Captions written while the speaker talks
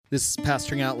This is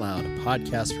Pastoring Out Loud, a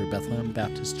podcast for Bethlehem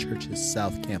Baptist Church's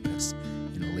South Campus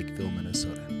in Lakeville,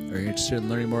 Minnesota. Are you interested in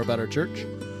learning more about our church?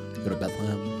 Go to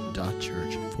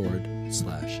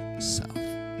bethlehem.church/south.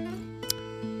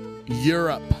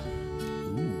 Europe.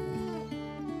 Ooh.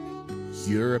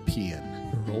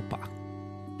 European. Europa.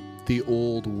 The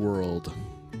old world.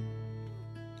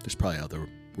 There's probably other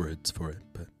words for it,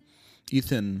 but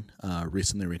Ethan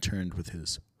recently returned with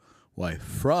his wife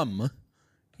from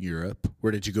Europe.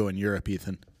 Where did you go in Europe,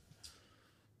 Ethan?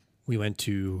 We went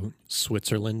to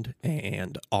Switzerland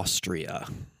and Austria.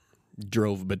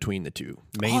 Drove between the two.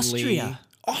 Austria.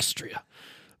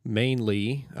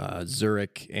 Mainly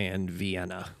Zurich and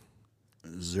Vienna.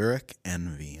 Zurich and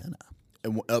Vienna.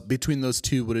 And between those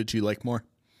two, what did you like more?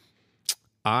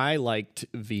 I liked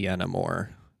Vienna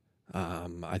more.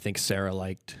 I think Sarah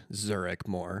liked Zurich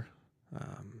more.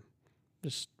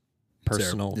 Just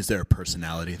personal. Is there a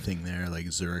personality thing there,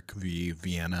 like Zurich v.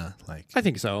 Vienna? Like I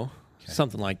think so. Okay.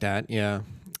 Something like that. Yeah.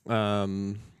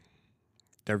 They're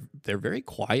very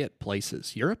quiet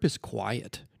places. Europe is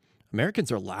quiet.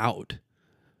 Americans are loud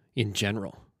in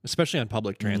general, especially on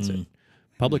public transit.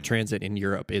 Public transit in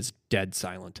Europe is dead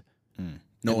silent.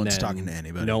 No one's talking to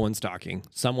anybody. No one's talking.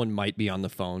 Someone might be on the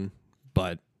phone,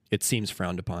 but it seems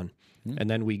frowned upon. And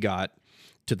then we got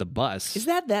to the bus. Is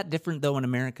that different though in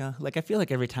America? Like I feel like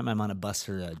every time I'm on a bus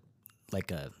or a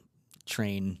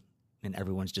train and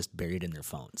everyone's just buried in their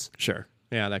phones. Sure.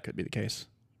 Yeah, that could be the case.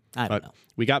 I don't know.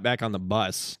 We got back on the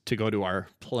bus to go to our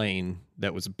plane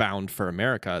that was bound for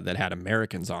America that had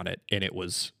Americans on it, and it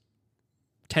was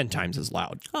 10 times as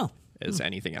loud as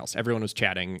anything else. Everyone was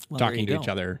chatting, talking to each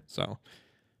other. So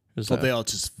they all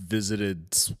just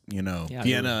visited,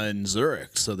 Vienna and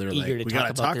Zurich. So they're like, we got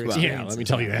to talk about it. Yeah, let me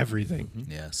tell you everything.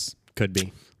 Yes. Could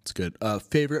be. It's good.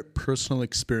 Favorite personal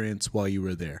experience while you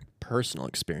were there? Personal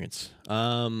experience.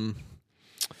 I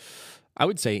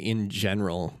would say in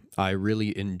general, I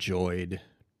really enjoyed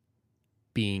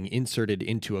being inserted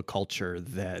into a culture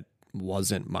that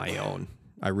wasn't my own.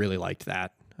 I really liked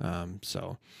that.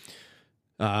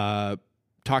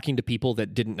 Talking to people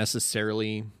that didn't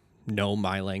necessarily know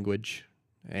my language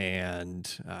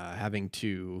and having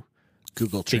to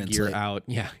Google figure Translate out.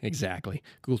 Yeah, exactly.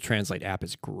 Google Translate app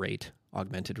is great.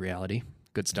 Augmented reality.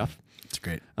 Good stuff. It's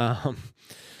great.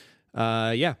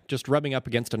 Just rubbing up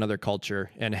against another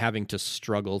culture and having to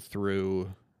struggle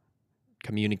through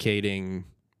communicating,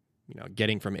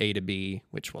 getting from A to B,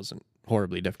 which wasn't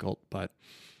horribly difficult, but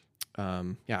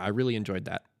I really enjoyed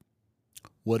that.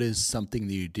 What is something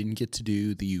that you didn't get to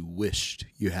do that you wished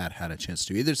you had a chance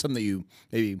to do? Either something that you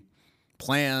maybe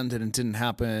planned and it didn't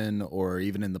happen, or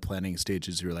even in the planning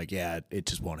stages, you were like, yeah, it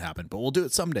just won't happen, but we'll do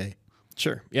it someday.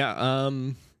 Sure. Yeah.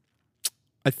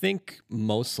 I think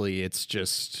mostly it's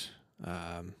just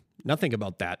nothing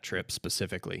about that trip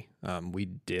specifically. We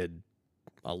did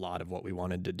a lot of what we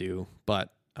wanted to do,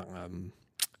 but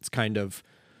it's kind of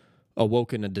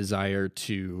awoken a desire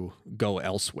to go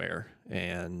elsewhere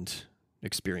and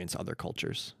experience other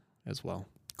cultures as well.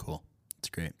 Cool. That's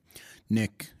great.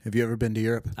 Nick, have you ever been to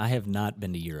Europe? I have not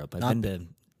been to Europe. I've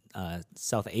been to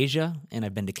South Asia and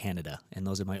I've been to Canada, and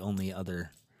those are my only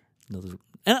other. And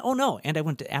I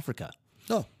went to Africa.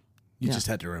 Oh, you just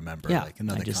had to remember, like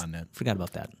another continent. Forgot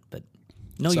about that, but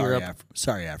no Sorry, Europe.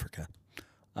 Sorry, Africa.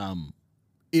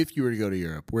 If you were to go to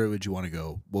Europe, where would you want to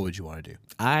go? What would you want to do?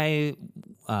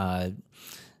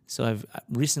 So I've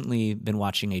recently been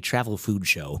watching a travel food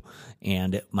show,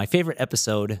 and my favorite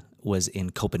episode was in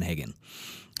Copenhagen.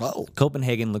 Oh,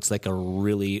 Copenhagen looks like a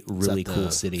really, really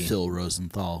cool city. Phil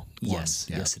Rosenthal. Yes,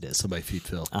 yes, it is. Somebody feed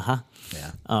Phil. Yeah.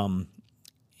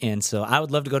 And so I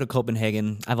would love to go to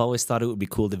Copenhagen. I've always thought it would be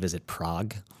cool to visit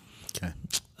Prague. Okay.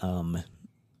 And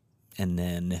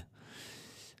then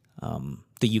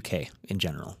the UK in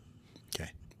general.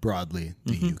 Okay. Broadly,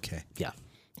 the UK. Yeah.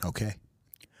 Okay.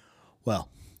 Well,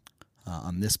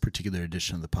 on this particular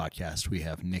edition of the podcast, we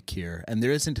have Nick here, and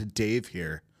there isn't a Dave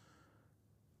here.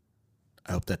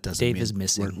 I hope that doesn't Dave mean is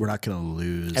missing. We're not going to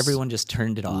lose. Everyone just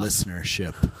turned it off.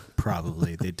 Listenership,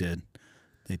 probably. They did.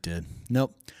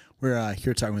 Nope. We're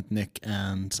here talking with Nick,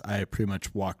 and I pretty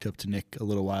much walked up to Nick a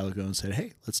little while ago and said,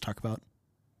 hey, let's talk about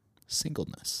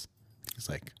singleness. He's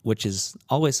like... Which is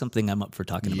always something I'm up for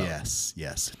talking about.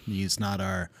 Yes. He's not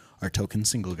our token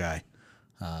single guy.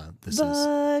 But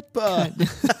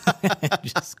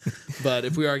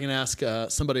if we are going to ask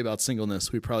somebody about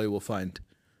singleness, we probably will find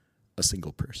a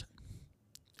single person.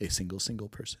 A single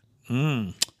person.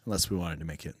 Unless we wanted to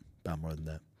make it about more than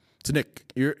that. So,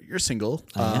 Nick, you're single.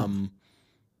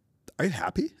 Are you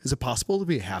happy? Is it possible to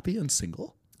be happy and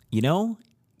single?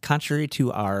 Contrary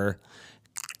to our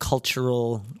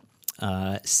cultural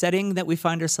setting that we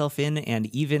find ourselves in, and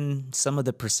even some of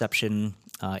the perception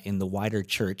in the wider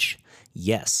church,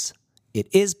 yes, it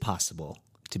is possible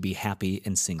to be happy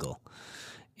and single,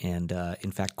 and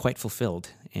in fact, quite fulfilled.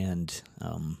 And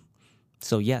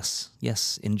so, yes,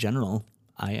 in general,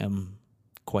 I am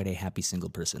quite a happy single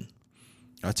person.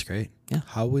 That's great. Yeah.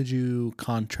 How would you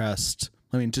contrast?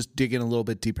 I mean, just dig in a little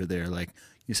bit deeper there. Like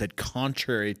you said,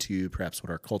 contrary to perhaps what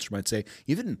our culture might say,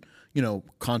 even,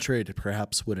 contrary to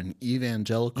perhaps what an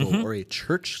evangelical or a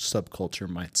church subculture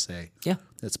might say. Yeah.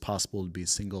 It's possible to be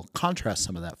single. Contrast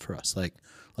some of that for us.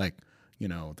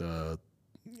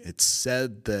 It's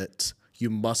said that you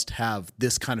must have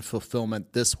this kind of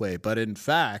fulfillment this way, but in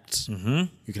fact,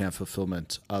 you can have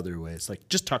fulfillment other ways. Like,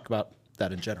 just talk about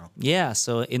that in general. Yeah,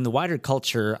 so in the wider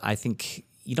culture, I think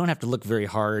you don't have to look very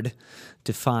hard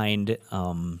to find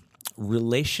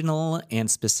relational and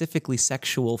specifically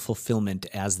sexual fulfillment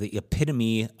as the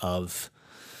epitome of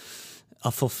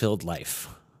a fulfilled life.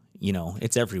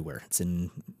 It's everywhere. It's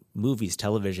in movies,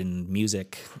 television,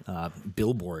 music,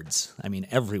 billboards. I mean,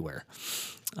 everywhere.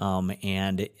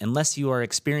 And unless you are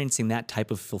experiencing that type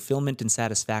of fulfillment and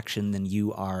satisfaction, then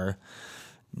you are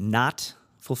not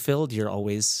fulfilled. You're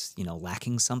always,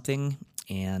 lacking something,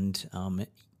 and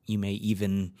you may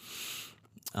even,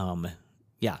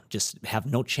 just have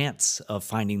no chance of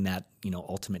finding that,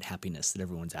 ultimate happiness that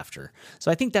everyone's after.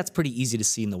 So I think that's pretty easy to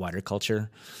see in the wider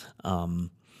culture.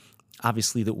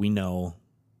 Obviously, that we know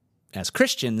as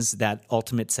Christians that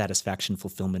ultimate satisfaction,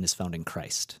 fulfillment is found in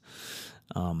Christ.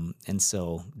 And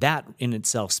so that in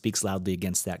itself speaks loudly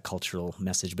against that cultural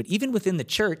message. But even within the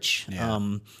church,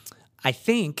 I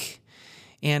think,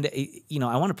 and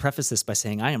I want to preface this by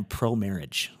saying I am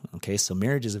pro-marriage. Okay, so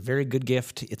marriage is a very good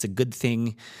gift. It's a good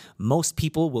thing. Most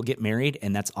people will get married,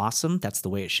 and that's awesome. That's the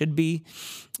way it should be.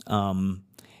 And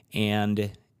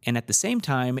at the same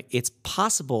time, it's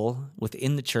possible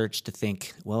within the church to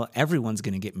think, well, everyone's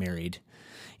going to get married.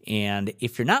 And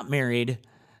if you're not married,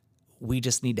 we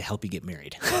just need to help you get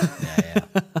married.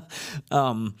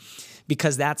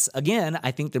 Because that's, again,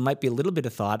 I think there might be a little bit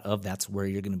of thought of that's where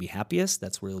you're going to be happiest.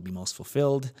 That's where you'll be most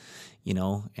fulfilled,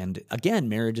 And again,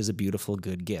 marriage is a beautiful,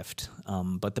 good gift.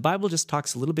 But the Bible just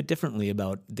talks a little bit differently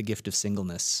about the gift of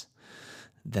singleness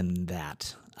than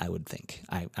that, I would think,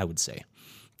 I would say.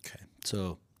 Okay,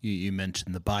 so you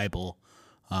mentioned the Bible.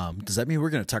 Does that mean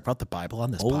we're going to talk about the Bible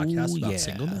on this podcast about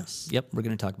singleness? Yep, we're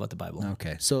going to talk about the Bible.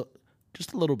 Okay, so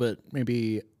just a little bit,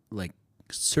 maybe like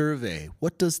survey.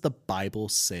 What does the Bible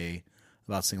say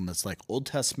about singleness? Like Old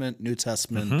Testament, New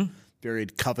Testament,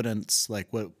 varied covenants. Like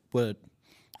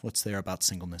what's there about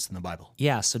singleness in the Bible?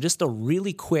 Yeah, so just a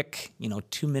really quick,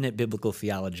 2-minute biblical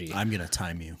theology. I'm going to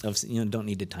time you. Don't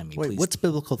need to time me, Wait, please. what's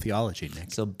biblical theology,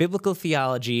 Nick? So biblical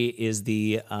theology is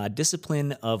the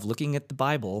discipline of looking at the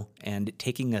Bible and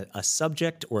taking a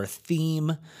subject or a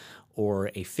theme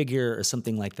or a figure or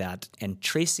something like that and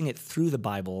tracing it through the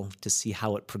Bible to see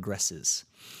how it progresses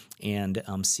and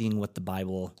seeing what the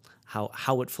Bible,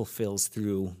 how it fulfills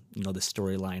through, the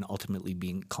storyline ultimately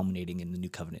being culminating in the new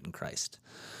covenant in Christ.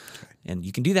 Okay. And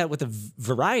you can do that with a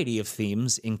variety of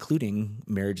themes, including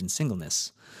marriage and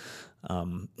singleness.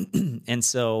 And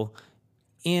so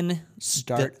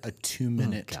Start a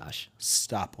 2-minute Oh, gosh.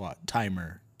 stopwatch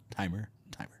timer.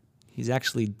 He's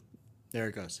actually... There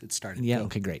it goes. It started. Yeah, Go.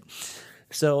 okay, great.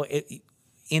 So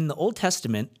in the Old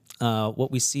Testament,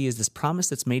 what we see is this promise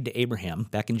that's made to Abraham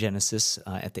back in Genesis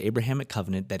at the Abrahamic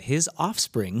covenant that his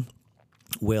offspring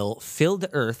will fill the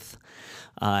earth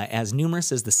as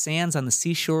numerous as the sands on the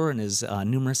seashore and as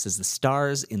numerous as the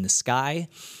stars in the sky.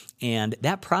 And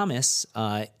that promise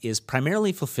is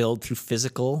primarily fulfilled through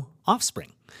physical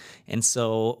offspring. And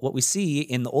so what we see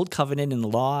in the Old Covenant in the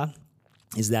law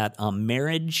is that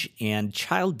marriage and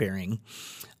childbearing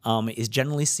is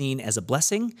generally seen as a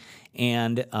blessing,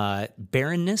 and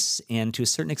barrenness and to a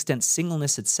certain extent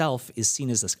singleness itself is seen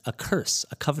as a curse,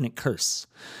 a covenant curse.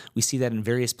 We see that in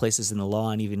various places in the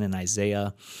law and even in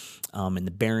Isaiah, and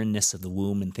the barrenness of the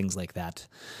womb and things like that.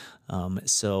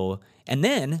 And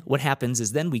then what happens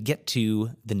is then we get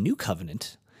to the New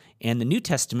Covenant and the New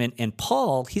Testament, and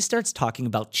Paul, he starts talking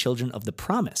about children of the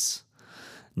promise,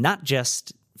 not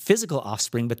just physical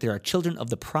offspring, but there are children of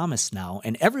the promise now,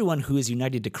 and everyone who is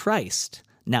united to Christ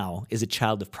now is a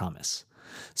child of promise.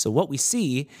 So what we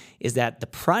see is that the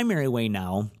primary way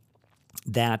now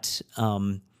that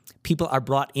people are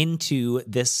brought into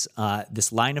this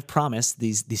line of promise,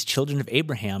 these children of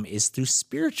Abraham, is through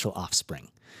spiritual offspring.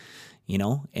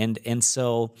 And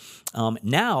so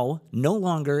now no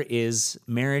longer is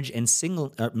marriage and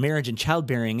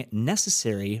childbearing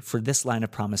necessary for this line of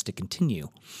promise to continue.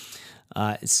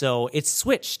 So it's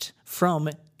switched from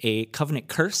a covenant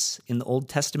curse in the Old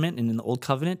Testament and in the Old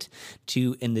Covenant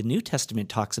to, in the New Testament,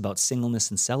 talks about singleness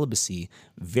and celibacy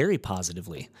very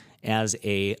positively as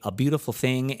a beautiful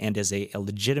thing and as a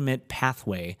legitimate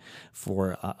pathway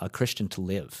for a Christian to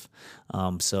live.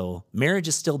 So marriage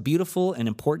is still beautiful and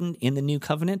important in the New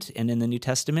Covenant and in the New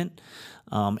Testament,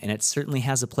 and it certainly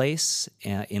has a place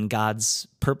in God's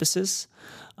purposes.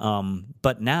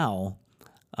 But now,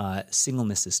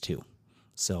 singleness is too.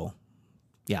 So,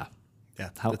 yeah.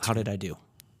 How did I do?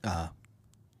 Oh,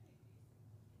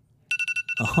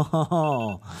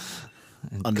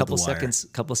 a couple seconds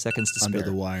to spare. Under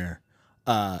the wire.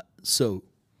 So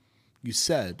you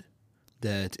said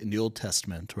that in the Old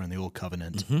Testament or in the Old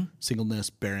Covenant,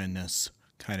 singleness, barrenness,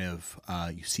 kind of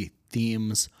you see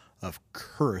themes of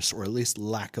curse or at least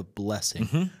lack of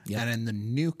blessing. And in the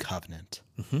New Covenant,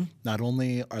 not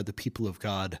only are the people of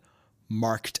God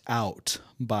marked out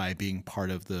by being part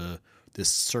of this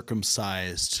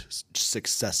circumcised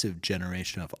successive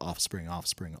generation of offspring,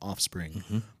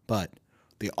 but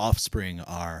the offspring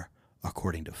are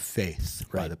according to faith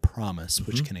by the promise,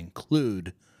 which can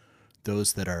include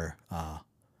those that are,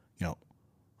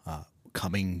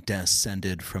 coming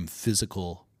descended from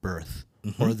physical birth,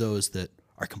 or those that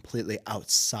are completely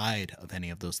outside of any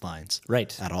of those lines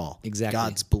at all. Exactly.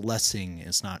 God's blessing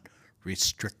is not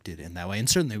restricted in that way. And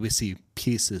certainly we see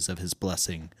pieces of his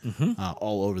blessing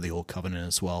all over the Old Covenant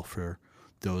as well for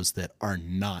those that are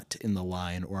not in the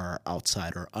line or are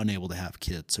outside or unable to have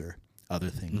kids or other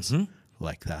things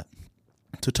like that.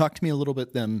 So talk to me a little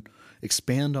bit then,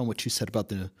 expand on what you said about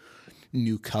the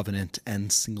New Covenant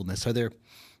and singleness. Are there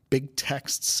big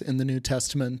texts in the New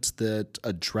Testament that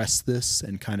address this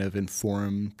and kind of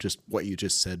inform just what you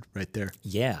just said right there?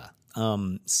 Yeah.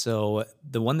 So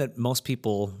the one that most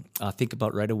people think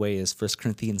about right away is 1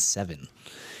 Corinthians 7.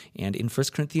 And in 1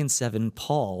 Corinthians 7,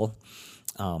 Paul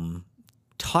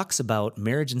talks about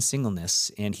marriage and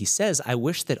singleness, and he says, I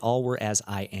wish that all were as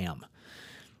I am.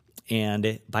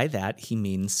 And by that, he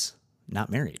means not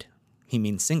married. He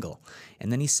means single.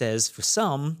 And then he says, for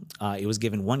some, it was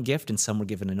given one gift, and some were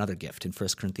given another gift in 1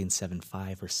 Corinthians 7,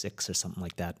 5 or 6 or something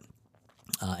like that.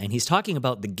 And he's talking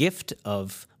about the gift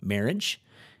of marriage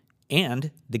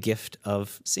and the gift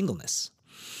of singleness.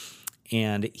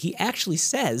 And he actually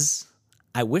says,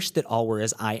 I wish that all were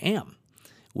as I am,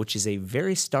 which is a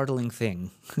very startling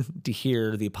thing to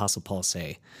hear the Apostle Paul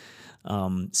say.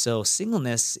 So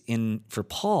singleness for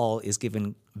Paul is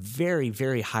given very,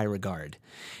 very high regard.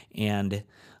 And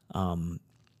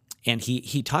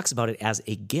he talks about it as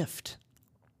a gift.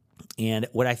 And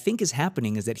what I think is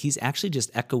happening is that he's actually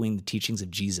just echoing the teachings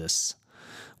of Jesus,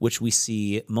 which we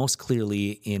see most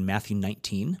clearly in Matthew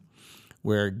 19,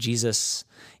 where Jesus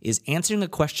is answering a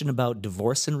question about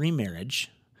divorce and remarriage,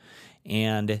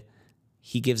 and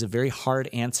he gives a very hard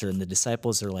answer, and the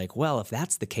disciples are like, well, if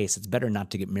that's the case, it's better not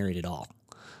to get married at all.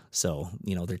 So,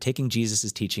 they're taking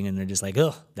Jesus' teaching, and they're just like,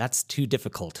 oh, that's too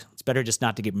difficult. It's better just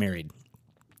not to get married.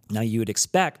 Now, you would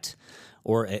expect,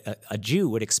 or a Jew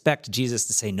would expect Jesus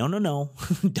to say, no,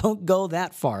 don't go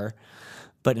that far.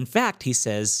 But in fact, he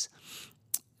says,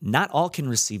 not all can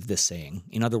receive this saying.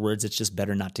 In other words, it's just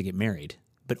better not to get married,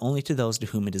 but only to those to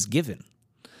whom it is given.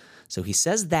 So he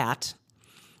says that,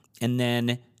 and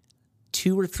then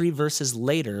 2 or 3 verses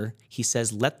later, he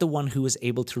says, let the one who is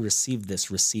able to receive this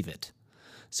receive it.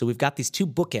 So we've got these 2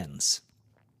 bookends.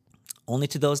 Only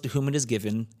to those to whom it is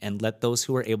given, and let those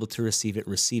who are able to receive it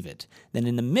receive it. Then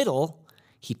in the middle,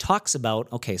 he talks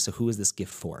about, okay, so who is this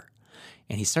gift for?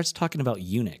 And he starts talking about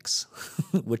eunuchs,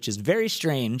 which is very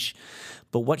strange.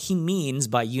 But what he means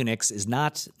by eunuchs is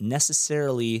not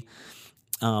necessarily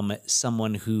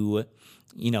someone who,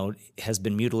 has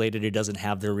been mutilated or doesn't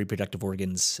have their reproductive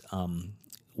organs,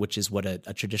 which is what a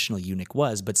traditional eunuch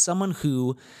was, but someone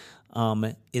who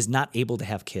is not able to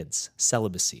have kids,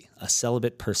 celibacy, a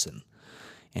celibate person.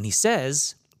 And he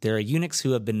says there are eunuchs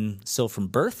who have been so from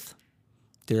birth,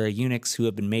 there are eunuchs who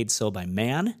have been made so by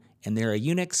man, and there are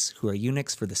eunuchs who are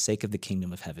eunuchs for the sake of the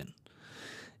kingdom of heaven.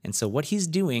 And so what he's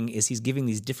doing is he's giving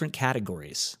these different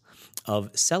categories of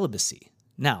celibacy.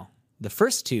 Now, the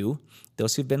first 2,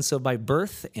 those who've been so by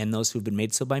birth and those who've been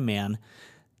made so by man,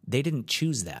 they didn't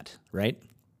choose that, right?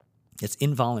 It's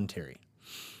involuntary.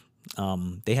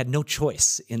 They had no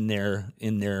choice in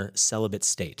their celibate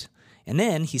state. And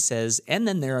then he says, and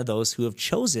then there are those who have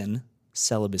chosen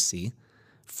celibacy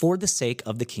for the sake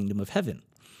of the kingdom of heaven.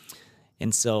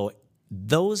 And so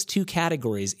those 2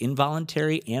 categories,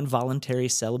 involuntary and voluntary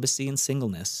celibacy and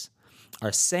singleness,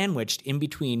 are sandwiched in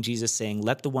between Jesus saying,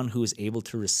 let the one who is able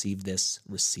to receive this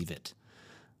receive it.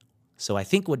 So I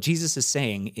think what Jesus is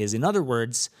saying is, in other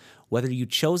words, whether you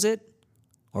chose it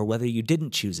or whether you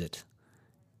didn't choose it,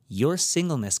 your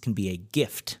singleness can be a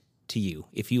gift to you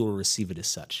if you will receive it as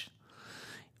such.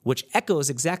 Which echoes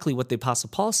exactly what the Apostle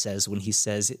Paul says when he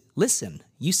says, listen,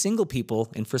 you single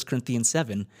people in 1 Corinthians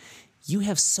 7, you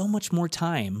have so much more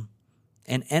time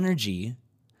and energy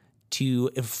to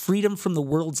freedom from the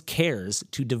world's cares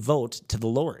to devote to the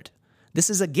Lord. This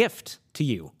is a gift to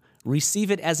you.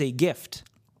 Receive it as a gift.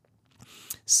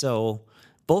 So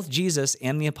both Jesus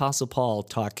and the Apostle Paul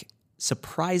talk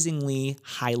surprisingly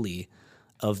highly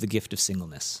of the gift of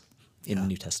singleness in the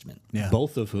New Testament. Yeah.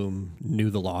 Both of whom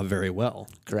knew the law very well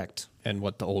Correct. and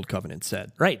what the Old Covenant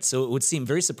said. Right. So it would seem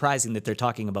very surprising that they're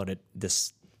talking about it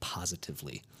this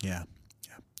positively. Yeah.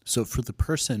 Yeah. So for the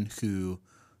person who,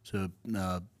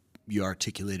 you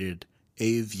articulated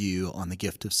a view on the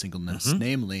gift of singleness,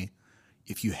 namely,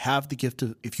 if you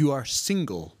are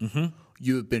single,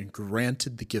 you have been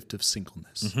granted the gift of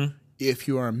singleness. If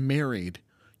you are married,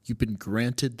 you've been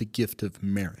granted the gift of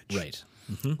marriage. Right.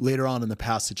 Later on in the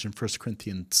passage in 1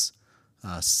 Corinthians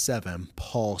 7,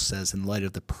 Paul says, in light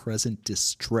of the present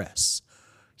distress,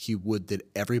 he would that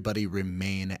everybody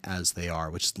remain as they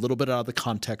are, which is a little bit out of the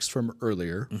context from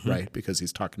earlier, right? Because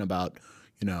he's talking about,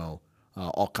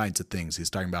 all kinds of things. He's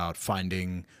talking about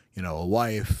finding, a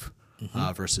wife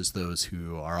versus those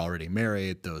who are already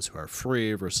married, those who are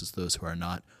free versus those who are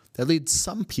not. That leads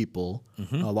some people,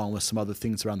 along with some other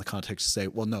things around the context, to say,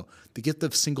 well, no, the gift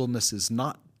of singleness is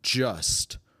not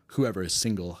just whoever is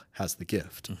single has the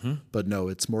gift, but no,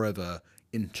 it's more of a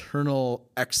internal,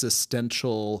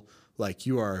 existential, like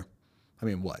you are,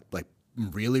 like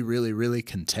really, really, really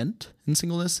content in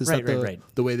singleness? Is Right, that right.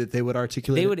 the way that they would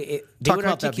articulate They Talk would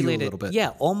about that view a articulate little bit.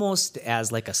 yeah, almost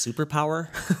as like a superpower.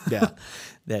 Yeah.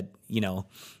 That,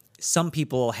 some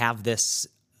people have this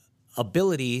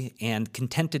ability and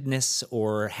contentedness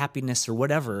or happiness or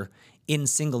whatever in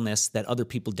singleness that other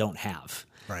people don't have.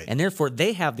 Right. And therefore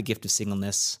they have the gift of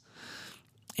singleness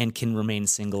and can remain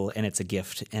single, and it's a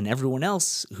gift. And everyone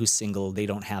else who's single, they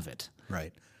don't have it.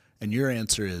 Right. And your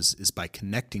answer is by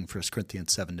connecting 1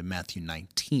 Corinthians 7 to Matthew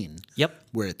 19. Yep.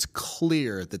 Where it's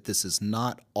clear that this is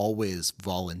not always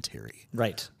voluntary.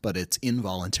 Right. But it's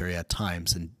involuntary at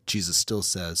times. And Jesus still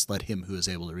says, let him who is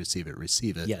able to receive it,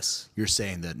 receive it. Yes. You're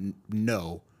saying that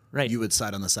no. Right. You would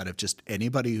side on the side of just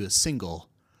anybody who is single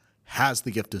has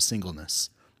the gift of singleness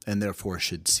and therefore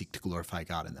should seek to glorify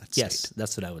God in that Yes, state.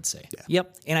 that's what I would say. Yeah.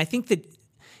 Yep. And I think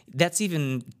that's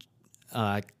even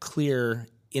clear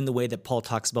in the way that Paul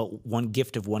talks about one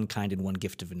gift of one kind and one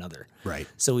gift of another. Right.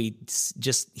 So he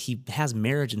has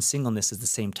marriage and singleness as the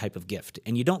same type of gift.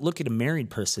 And you don't look at a married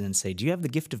person and say, do you have the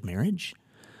gift of marriage?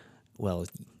 Well,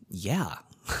 yeah.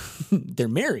 They're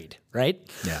married, right?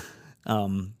 Yeah.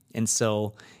 And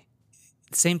so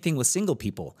same thing with single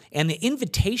people. And the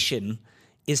invitation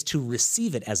is to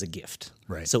receive it as a gift.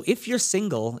 Right. So if you're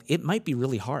single, it might be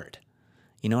really hard.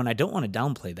 And I don't want to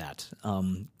downplay that.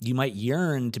 You might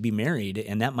yearn to be married,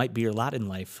 and that might be your lot in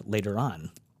life later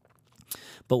on.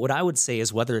 But what I would say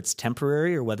is whether it's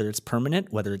temporary or whether it's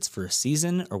permanent, whether it's for a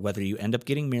season or whether you end up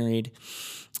getting married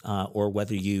or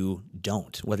whether you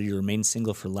don't, whether you remain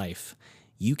single for life,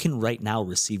 you can right now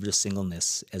receive your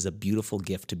singleness as a beautiful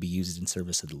gift to be used in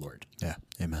service of the Lord. Yeah.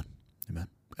 Amen. Amen.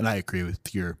 And I agree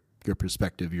with your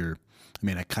perspective.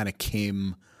 I kind of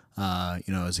came,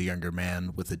 as a younger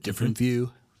man with a different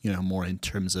view, more in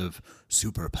terms of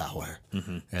superpower,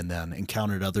 and then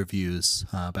encountered other views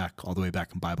all the way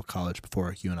back in Bible college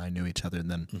before you and I knew each other, and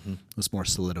then it was more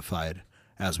solidified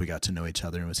as we got to know each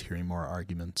other and was hearing more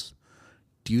arguments.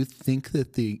 Do you think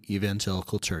that the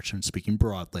evangelical church, and speaking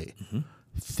broadly,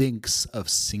 thinks of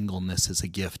singleness as a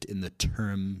gift in the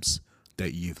terms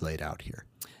that you've laid out here?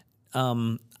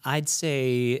 I'd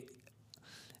say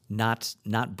not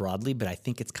broadly, but I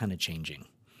think it's kind of changing.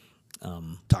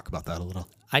 Talk about that a little.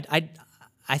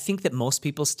 I think that most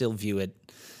people still view it.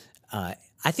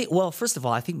 First of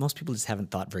all, I think most people just haven't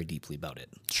thought very deeply about it.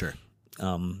 Sure.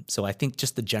 So I think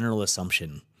just the general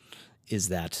assumption is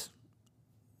that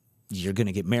you're going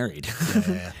to get married.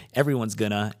 Yeah. Everyone's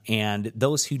gonna, and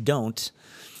those who don't,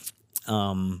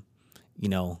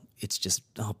 it's just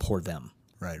poor them.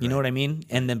 Right. You know what I mean?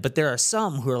 And then, but there are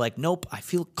some who are like, nope, I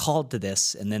feel called to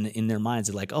this. And then in their minds,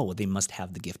 they're like, oh, well, they must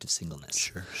have the gift of singleness.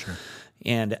 Sure.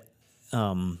 And,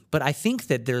 but I think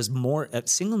that there's more,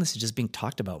 singleness is just being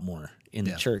talked about more in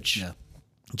the church. Yeah.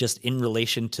 Just in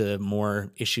relation to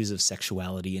more issues of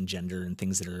sexuality and gender and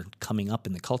things that are coming up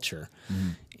in the culture.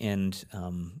 And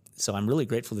so I'm really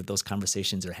grateful that those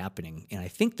conversations are happening. And I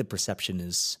think the perception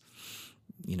is,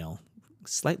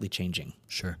 slightly changing.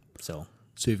 Sure. So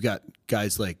you've got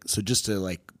guys just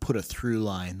to put a through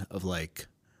line of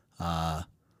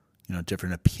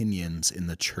different opinions in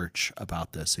the church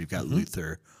about this. So you've got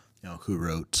Luther, who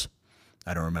wrote,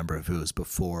 I don't remember if it was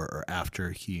before or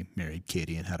after he married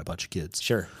Katie and had a bunch of kids.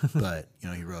 Sure. But,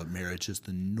 he wrote marriage is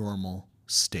the normal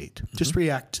state. Just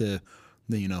react to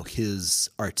his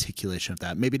articulation of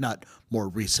that. Maybe not more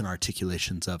recent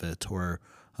articulations of it, or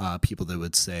people that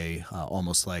would say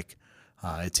almost like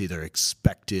it's either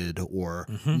expected or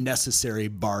necessary,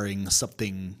 barring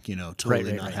something,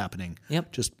 totally not happening.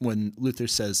 Yep. Just when Luther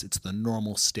says it's the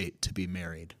normal state to be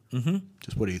married.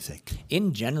 Just what do you think?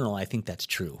 In general, I think that's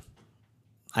true.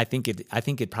 I think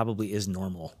it probably is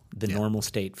normal, the normal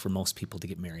state for most people to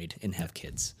get married and have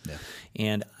kids. Yeah.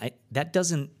 And that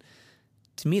doesn't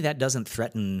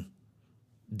threaten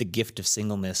the gift of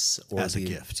singleness or As a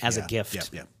gift. a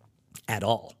gift Yeah. at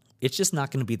all. It's just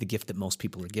not going to be the gift that most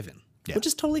people are given, Yeah. which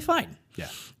is totally fine. Yeah.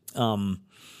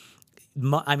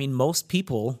 Most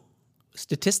people,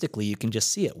 statistically, you can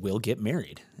just see it, will get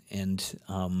married, and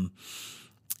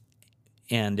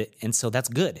so that's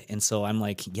good. And so I'm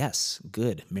like, yes,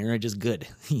 good. Marriage is good.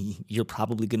 You're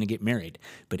probably going to get married.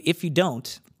 But if you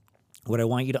don't, what I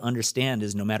want you to understand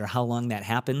is no matter how long that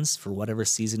happens, for whatever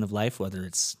season of life, whether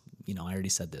it's, I already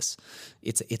said this,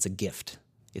 it's a gift.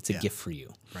 It's a gift for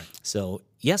you. Right. So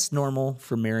yes, normal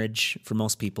for marriage for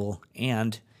most people,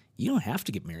 and you don't have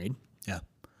to get married. Yeah.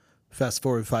 Fast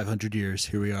forward 500 years,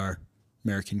 here we are,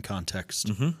 American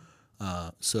context.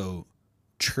 So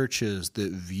churches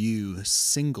that view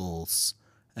singles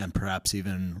and perhaps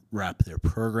even wrap their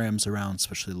programs around,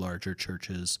 especially larger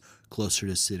churches closer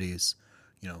to cities,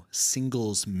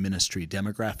 singles ministry,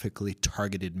 demographically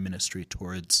targeted ministry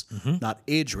towards not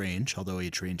age range, although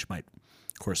age range might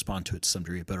correspond to it to some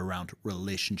degree, but around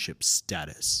relationship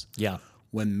status. Yeah.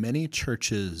 When many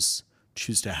churches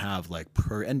choose to have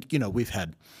we've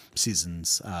had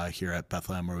seasons here at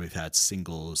Bethlehem where we've had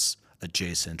singles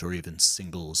adjacent or even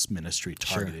singles ministry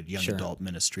targeted, young adult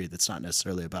ministry that's not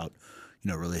necessarily about,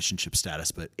 relationship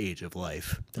status, but age of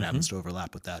life that happens to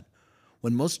overlap with that.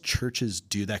 When most churches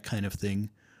do that kind of thing,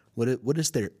 what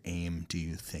is their aim, do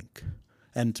you think?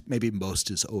 And maybe most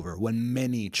is over. When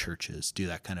many churches do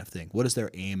that kind of thing, what is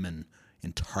their aim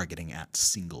in targeting at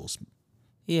singles?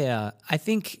 Yeah, I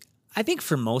think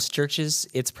for most churches,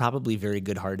 it's probably very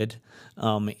good-hearted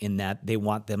in that they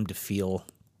want them to feel,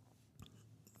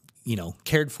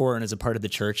 cared for and as a part of the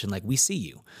church, and like, we see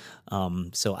you.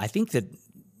 So I think that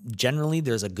generally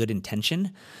there's a good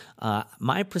intention.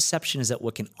 My perception is that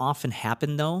what can often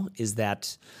happen, though, is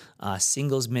that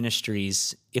singles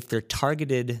ministries, if they're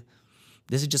targeted,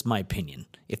 this is just my opinion,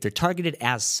 if they're targeted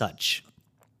as such,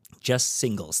 just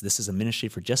singles, this is a ministry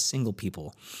for just single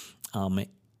people,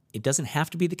 it doesn't have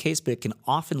to be the case, but it can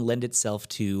often lend itself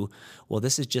to, well,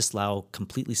 this is just now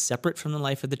completely separate from the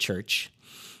life of the church,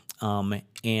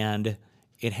 and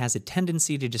it has a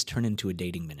tendency to just turn into a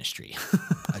dating ministry.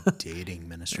 A dating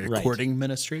ministry, a Right. courting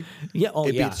ministry? Yeah. Oh,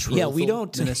 It'd be a yeah. Yeah. We betrothal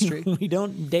don't. ministry? We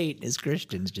don't date as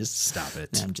Christians. Just Stop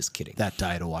it. Nah, I'm just kidding. That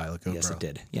died a while ago, Yes, bro. it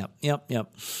did.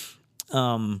 Yep.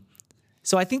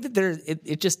 So I think that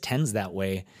it just tends that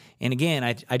way. And again,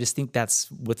 I just think that's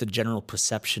with the general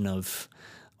perception of,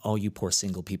 oh, you poor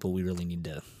single people, we really need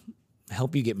to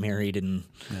help you get married, and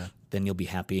then you'll be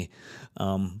happy.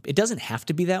 It doesn't have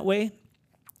to be that way.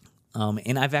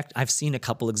 And I've seen a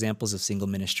couple examples of single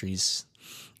ministries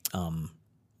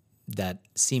that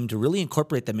seem to really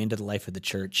incorporate them into the life of the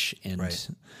church,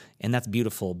 and that's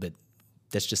beautiful, but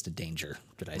that's just a danger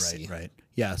that I see. Right.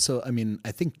 Yeah. So,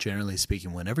 I think generally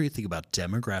speaking, whenever you think about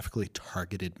demographically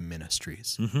targeted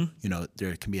ministries,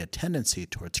 there can be a tendency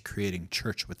towards creating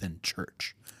church within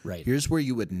church. Right. Here's where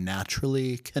you would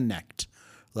naturally connect.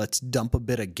 Let's dump a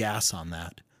bit of gas on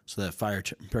that so that fire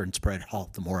burns bright,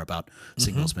 halt the more about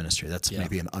singles ministry. That's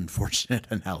maybe an unfortunate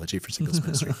analogy for singles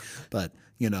ministry. But,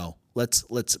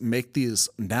 let's make these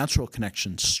natural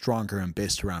connections stronger and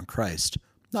based around Christ.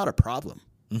 Not a problem.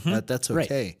 That's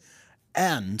okay. Right.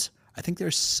 And I think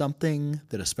there's something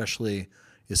that especially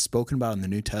is spoken about in the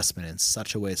New Testament in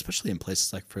such a way, especially in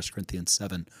places like 1 Corinthians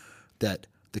 7, that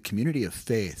the community of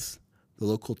faith, the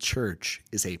local church,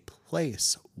 is a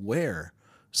place where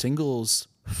singles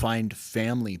find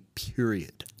family,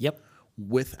 period. Yep.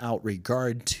 Without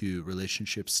regard to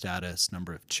relationship status,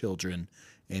 number of children,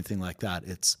 anything like that.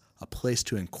 It's a place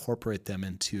to incorporate them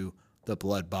into the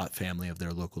blood-bought family of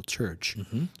their local church.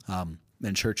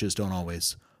 And churches don't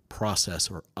always process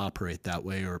or operate that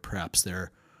way, or perhaps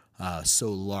they're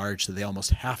so large that they almost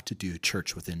have to do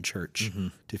church within church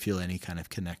to feel any kind of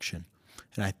connection.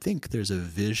 And I think there's a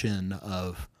vision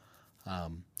of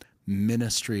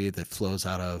ministry that flows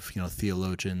out of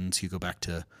theologians. You go back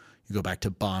to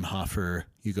Bonhoeffer.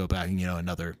 You go back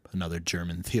another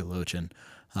German theologian,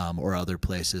 or other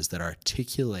places that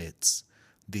articulates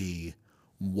the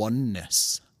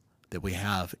oneness that we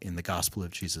have in the gospel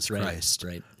of Jesus Christ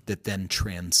right. that then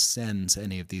transcends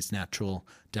any of these natural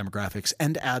demographics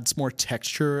and adds more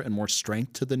texture and more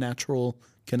strength to the natural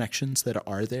connections that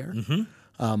are there,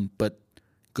 but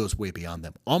goes way beyond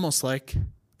them, almost like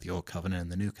the old covenant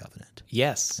and the new covenant.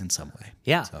 Yes. In some way.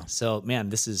 Yeah. So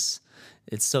man, it's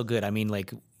so good. I mean,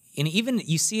 like, and even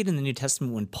you see it in the New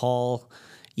Testament when Paul,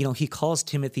 he calls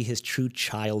Timothy his true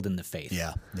child in the faith.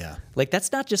 Yeah. Yeah. Like,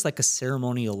 that's not just like a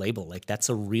ceremonial label. Like, that's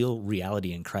a real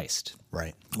reality in Christ.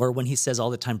 Right. Or when he says all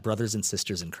the time, brothers and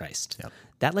sisters in Christ, Yep.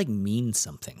 that like means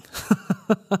something.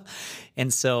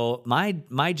 And so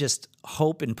my just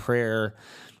hope and prayer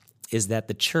is that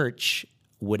the church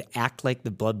would act like the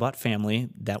blood-bought family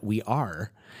that we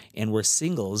are, and where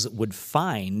singles would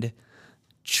find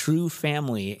true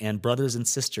family and brothers and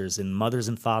sisters and mothers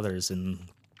and fathers and,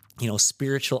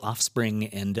 spiritual offspring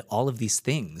and all of these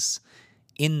things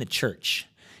in the church.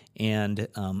 And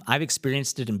I've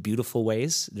experienced it in beautiful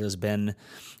ways. There's been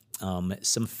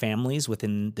some families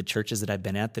within the churches that I've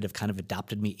been at that have kind of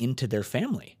adopted me into their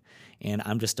family. And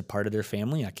I'm just a part of their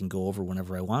family. I can go over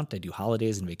whenever I want. I do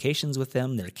holidays and vacations with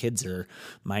them. Their kids are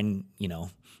mine,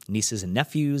 nieces and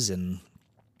nephews. And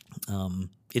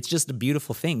it's just a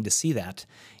beautiful thing to see that.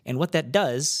 And what that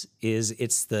does is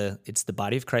it's the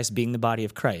body of Christ being the body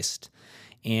of Christ.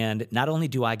 And not only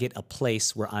do I get a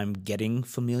place where I'm getting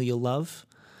familial love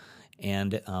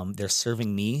and they're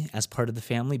serving me as part of the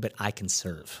family, but I can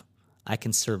serve. I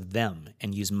can serve them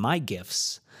and use my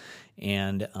gifts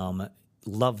and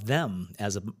love them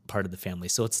as a part of the family.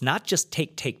 So it's not just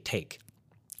take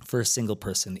for a single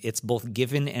person. It's both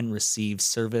given and receive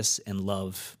service and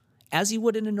love as you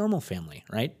would in a normal family,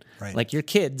 right? Right. Like your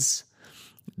kids,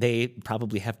 they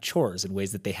probably have chores and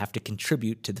ways that they have to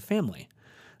contribute to the family.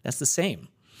 That's the same.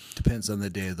 Depends on the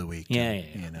day of the week. Yeah.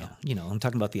 I'm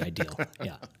talking about the ideal.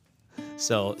 Yeah.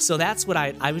 So that's what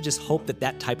I would just hope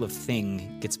that type of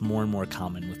thing gets more and more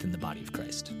common within the body of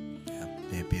Christ. Yeah.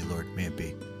 May it be, Lord. May it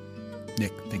be.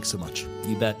 Nick, thanks so much.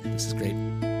 You bet. This is great.